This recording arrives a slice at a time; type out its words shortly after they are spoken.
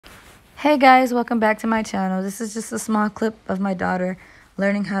Hey guys, welcome back to my channel. This is just a small clip of my daughter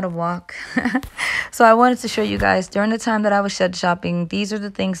learning how to walk. So I wanted to show you guys during the time that I was shed shopping, these are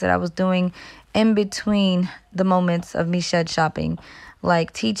the things that I was doing in between the moments of me shed shopping,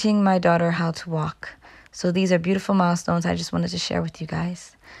 like teaching my daughter how to walk. So these are beautiful milestones I just wanted to share with you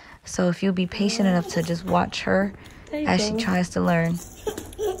guys. So if you'll be patient enough to just watch her as she tries to learn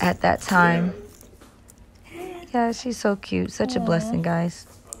at that time. Yeah, she's so cute. Such a blessing, guys.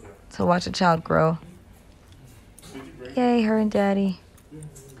 To watch a child grow. Yay, her and daddy.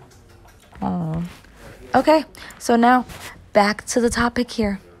 Oh. Okay, so now back to the topic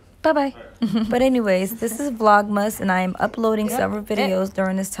here. Bye-bye. But anyways, this is Vlogmas, and I am uploading several videos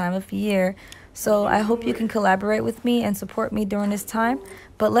during this time of year. So I hope you can collaborate with me and support me during this time.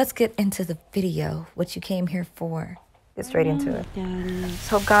 But let's get into the video, what you came here for. Get straight into it.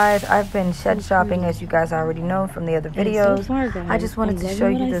 So guys, I've been shed shopping, as you guys already know from the other videos. I just wanted to show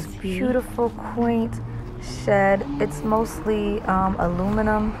you this beautiful, quaint shed. It's mostly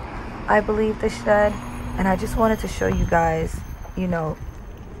aluminum, I believe, the shed. And I just wanted to show you guys, you know,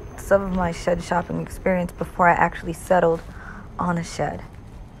 some of my shed shopping experience before I actually settled on a shed.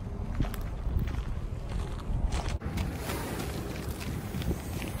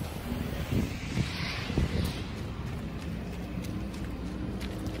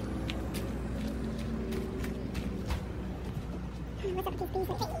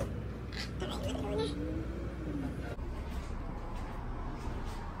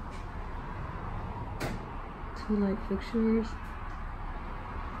 Two light fixtures.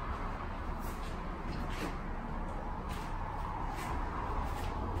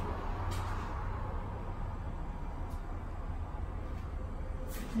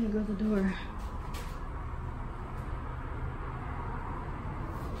 There goes the door.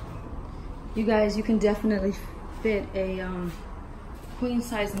 You guys, you can definitely fit a queen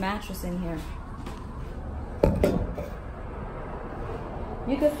size mattress in here.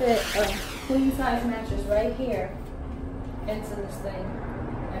 You could fit a queen size mattress right here into this thing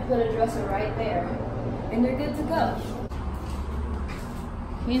and put a dresser right there, and you're good to go.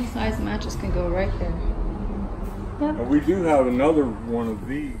 Queen size mattress can go right there. Yep. And we do have another one of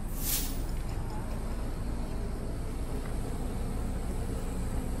these.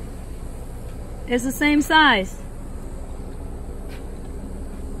 It's the same size.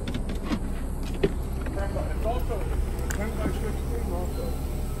 It's also 10 by 16 also.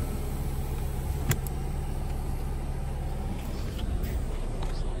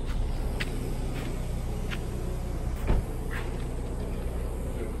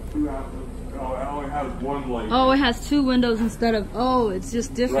 Oh, it only has one light. Oh, it has two windows instead of, oh, it's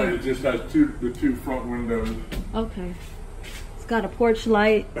just different. Right, it just has the two front windows. Okay. It's got a porch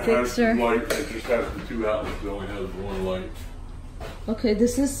light fixture. It just has the two outlets. It only has one light. Okay,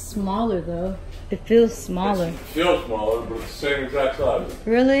 this is smaller though. It feels smaller. It feels smaller, but it's the same exact size.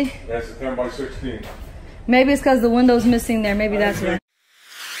 Really? That's a 10 by 16. Maybe it's because the window's missing there. Maybe that's why.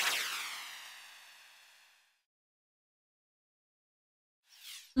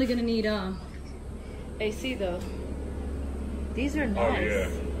 Really gonna need AC though. These are nice. Oh yeah.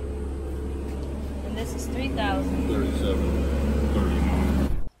 And this is 3,000.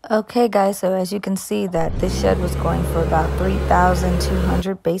 37. Okay guys, so as you can see that this shed was going for about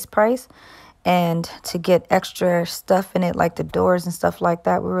 3,200 base price, and to get extra stuff in it like the doors and stuff like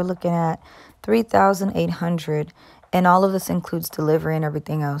that, we were looking at 3,800, and all of this includes delivery and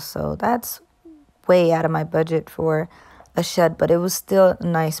everything else. So that's way out of my budget for a shed, but it was still a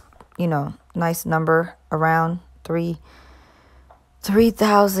nice, you know, nice number, around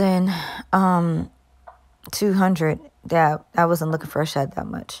 3,200. Yeah, I wasn't looking for a shed that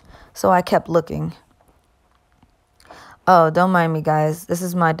much, so I kept looking. Oh, don't mind me, guys. This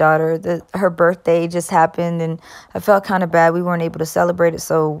is my daughter. Her birthday just happened, and I felt kind of bad. We weren't able to celebrate it,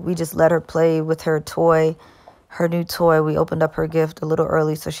 so we just let her play with her toy, her new toy. We opened up her gift a little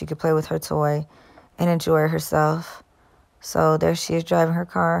early so she could play with her toy and enjoy herself. So there she is driving her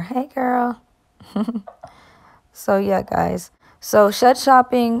car. Hey, girl. So, yeah, guys. So shed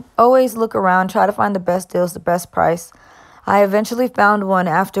shopping, always look around, try to find the best deals, the best price. I eventually found one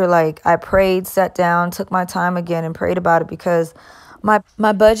after, like, I prayed, sat down, took my time again and prayed about it, because my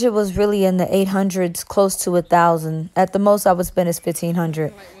budget was really in the 800s, close to 1,000. At the most I would spend is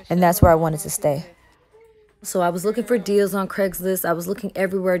 1,500, and that's where I wanted to stay. So I was looking for deals on Craigslist. I was looking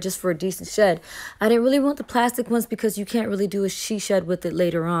everywhere just for a decent shed. I didn't really want the plastic ones because you can't really do a she-shed with it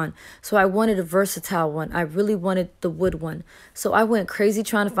later on. So I wanted a versatile one. I really wanted the wood one. So I went crazy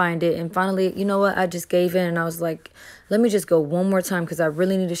trying to find it. And finally, you know what? I just gave in and I was like, let me just go one more time because I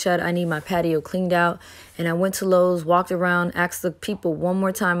really need a shed. I need my patio cleaned out. And I went to Lowe's, walked around, asked the people one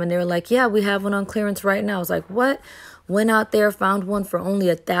more time. And they were like, yeah, we have one on clearance right now. I was like, what? Went out there, found one for only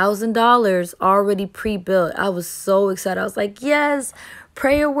 $1,000 already pre-built. I was so excited. I was like, yes,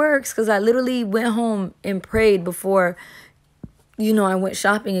 prayer works. Because I literally went home and prayed before, I went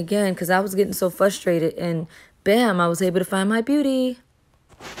shopping again because I was getting so frustrated. And bam, I was able to find my beauty.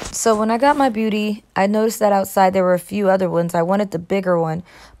 So when I got my beauty, I noticed that outside there were a few other ones. I wanted the bigger one,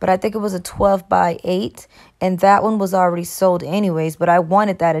 but I think it was a 12 by 8. And that one was already sold anyways, but I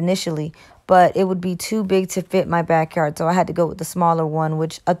wanted that initially. But it would be too big to fit my backyard, so I had to go with the smaller one,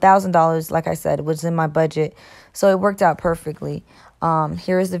 which $1,000, like I said, was in my budget. So it worked out perfectly.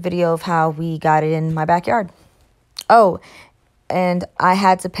 Here is the video of how we got it in my backyard. Oh, and I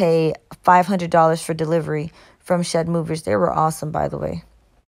had to pay $500 for delivery from Shed Movers. They were awesome, by the way.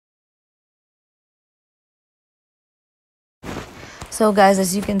 So guys,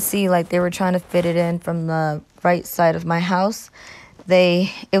 as you can see, like they were trying to fit it in from the right side of my house.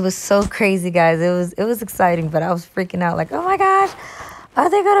 It was so crazy, guys. It was exciting, but I was freaking out like, oh my gosh, are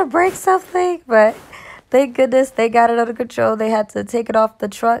they gonna break something? But thank goodness they got it under control. They had to take it off the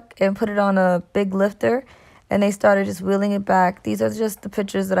truck and put it on a big lifter, and they started just wheeling it back. These are just the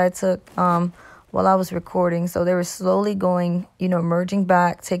pictures that I took while I was recording. So they were slowly going, merging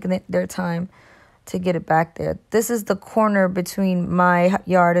back, taking their time to get it back there. This is the corner between my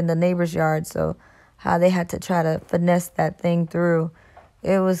yard and the neighbor's yard, so how they had to try to finesse that thing through.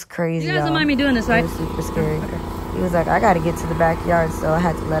 It was crazy. You guys don't mind me doing this, right? It was super scary. Okay. He was like, I got to get to the backyard, so I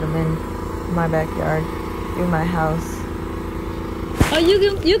had to let him in my backyard through my house. Oh,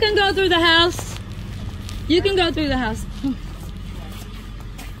 you can go through the house. You can go through the house.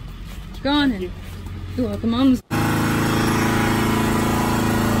 Go on in. You're welcome, Mom.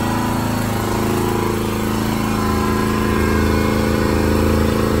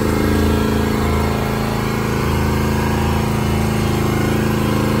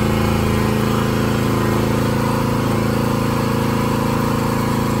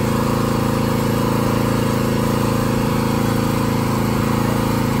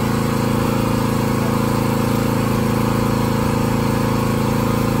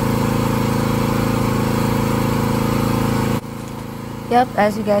 Yep,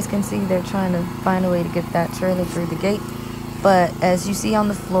 as you guys can see, they're trying to find a way to get that trailer through the gate. But as you see on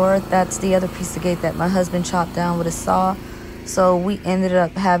the floor, that's the other piece of gate that my husband chopped down with a saw. So we ended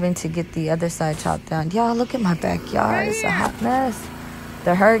up having to get the other side chopped down. Y'all, look at my backyard. It's a hot mess.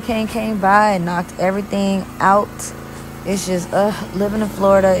 The hurricane came by and knocked everything out. It's just, living in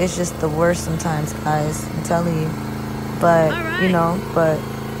Florida is just the worst sometimes, guys. I'm telling you. But, but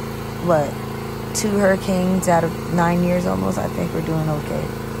what? 2 hurricanes out of 9 years almost, I think we're doing okay.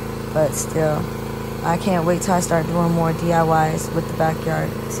 But still, I can't wait till I start doing more DIYs with the backyard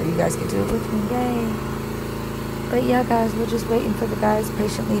so you guys can do it with me. Yay. But yeah, guys, we're just waiting for the guys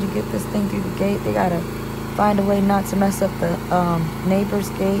patiently to get this thing through the gate. They gotta find a way not to mess up the neighbor's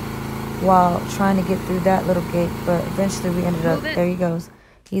gate while trying to get through that little gate. But eventually we ended up, there he goes.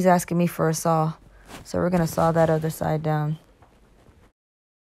 He's asking me for a saw. So we're gonna saw that other side down.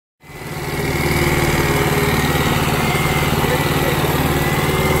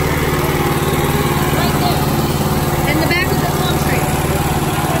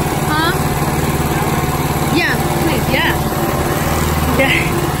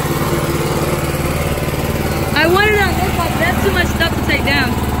 I wanted to look like that's too much stuff to take down.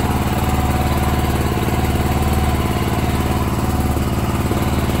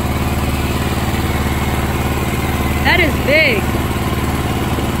 That is big.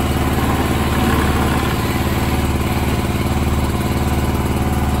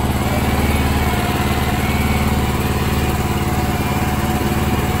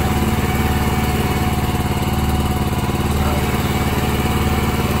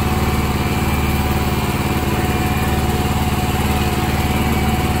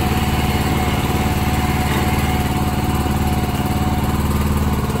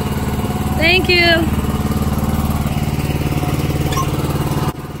 Thank you.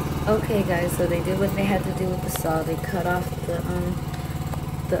 Okay, guys, so they did what they had to do with the saw. They cut off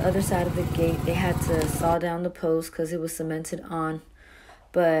the other side of the gate. They had to saw down the post because it was cemented on.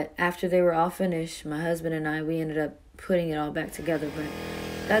 But after they were all finished, my husband and I, we ended up putting it all back together. But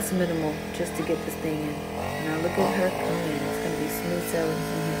that's minimal just to get this thing in. Now look at her coming in. It's going to be smooth sailing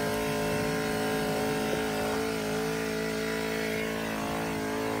from here.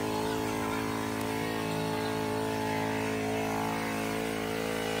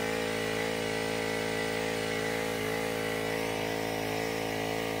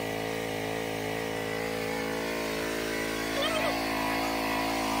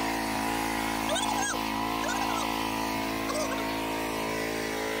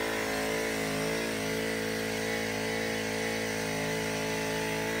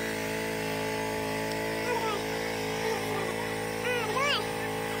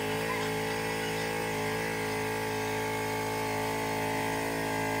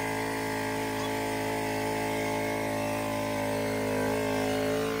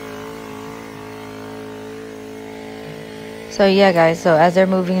 So yeah, guys, so as they're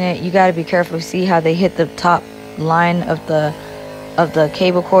moving it, you got to be careful. See how they hit the top line of the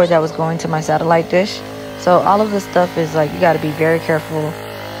cable cord that was going to my satellite dish. So all of this stuff is like, you got to be very careful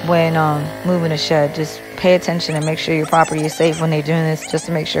when moving a shed. Just pay attention and make sure your property is safe when they're doing this, just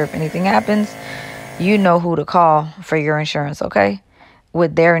to make sure if anything happens, you know who to call for your insurance, okay?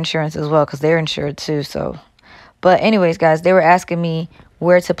 With their insurance as well, because they're insured too. So, but anyways, guys, they were asking me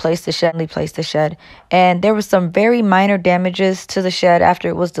where to place the shed, and there was some very minor damages to the shed after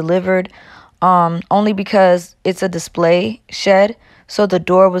it was delivered, only because it's a display shed, so the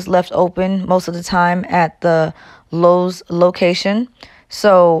door was left open most of the time at the Lowe's location.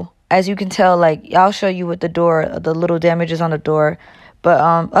 So as you can tell, like, I'll show you with the door, the little damages on the door. But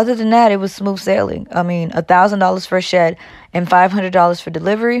other than that, it was smooth sailing. I mean, $1,000 for a shed and $500 for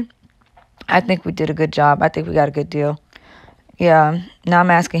delivery. I think we did a good job. I think we got a good deal. Yeah, now I'm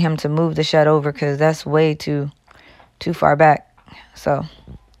asking him to move the shed over because that's way too far back. So,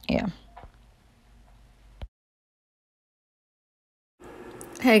 yeah.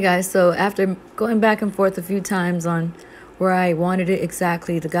 Hey guys, so after going back and forth a few times on where I wanted it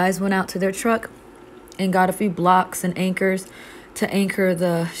exactly, the guys went out to their truck and got a few blocks and anchors to anchor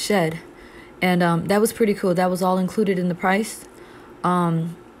the shed. And that was pretty cool. That was all included in the price.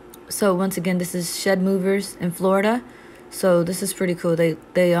 So once again, this is Shed Movers in Florida. So this is pretty cool. They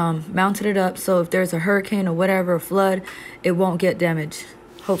mounted it up so if there's a hurricane or whatever, a flood, it won't get damaged,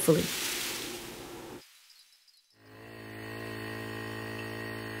 hopefully.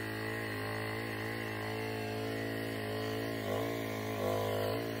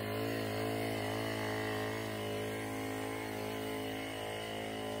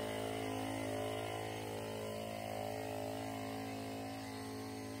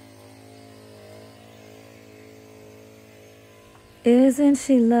 Isn't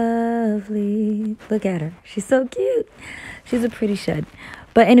she lovely? Look at her. She's so cute. She's a pretty shed.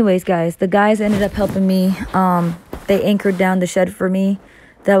 But anyways, guys, the guys ended up helping me. They anchored down the shed for me.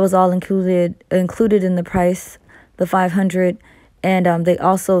 That was all included in the price, the $500. And they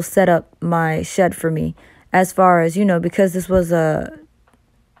also set up my shed for me. As far as, you know, because this was a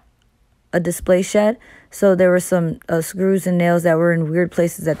display shed, so there were some screws and nails that were in weird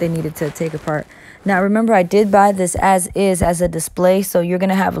places that they needed to take apart. Now, remember, I did buy this as a display, so you're going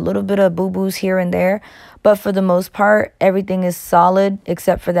to have a little bit of boo-boos here and there. But for the most part, everything is solid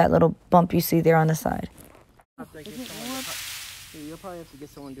except for that little bump you see there on the side. You'll probably have to get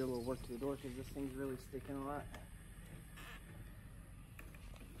someone to do a little work to the door because this thing's really sticking a lot.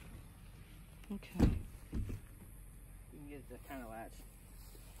 Okay. You can get it to kind of latch.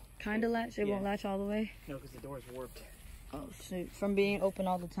 Kind of latch? It won't latch all the way? No, because the door's warped. Oh, shoot. From being open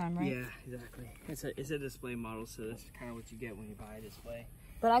all the time, right? Yeah, exactly. It's a display model, so that's kind of what you get when you buy a display.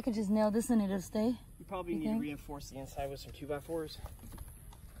 But I could just nail this in, it'll stay? You probably need to reinforce the inside with some 2x4s.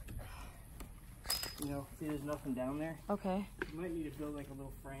 You know, see there's nothing down there. Okay. You might need to build like a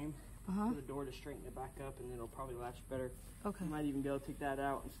little frame for the door to straighten it back up, and then it'll probably latch better. Okay. You might even be able to take that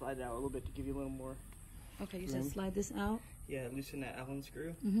out and slide it out a little bit to give you a little more. Okay, you said slide this out? Yeah, loosen that Allen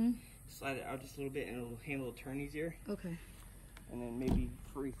screw. Slide it out just a little bit, and it'll handle will turn easier. Okay. And then maybe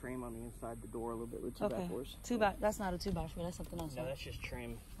free frame on the inside the door a little bit with 2x4s. That's not a 2x4, that's something else. No, that's just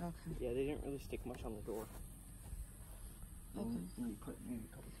trim. Okay. Yeah, they didn't really stick much on the door. Okay. Maybe put maybe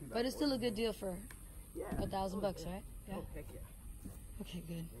a couple 2x4s. But it's still a good deal for $1,000 bucks, right? Yeah. Oh, heck yeah. Okay,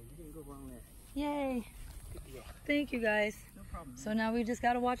 good. Yeah, you didn't go wrong there. Yay. Good deal. Thank you, guys. No problem. So now we just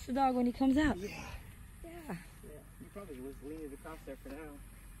got to watch the dog when he comes out. Yeah. Yeah. Yeah. You probably just lean it across there for now.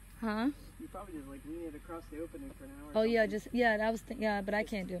 Huh? You probably just like lean it across the opening for now. Oh yeah, but I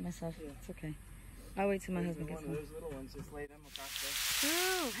can't do it myself. Yeah. It's okay. I'll wait till my husband gets home. Those little ones, just lay them across there.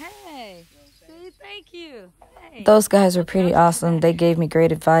 Oh, hey. See, thank you. Hey. Those guys were pretty awesome. They gave me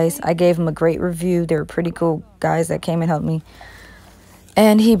great advice. I gave them a great review. They were pretty cool guys that came and helped me.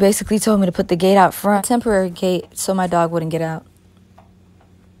 And he basically told me to put the gate out front, temporary gate, so my dog wouldn't get out.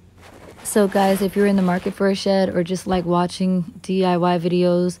 So guys, if you're in the market for a shed or just like watching DIY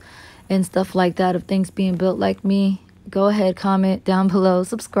videos and stuff like that of things being built like me, go ahead, comment down below,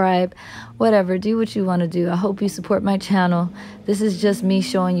 subscribe, whatever, do what you want to do. I hope you support my channel. This is just me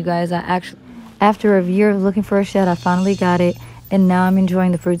showing you guys after a year of looking for a shed, I finally got it, and now I'm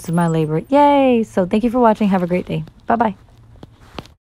enjoying the fruits of my labor. Yay! So thank you for watching. Have a great day. Bye-bye.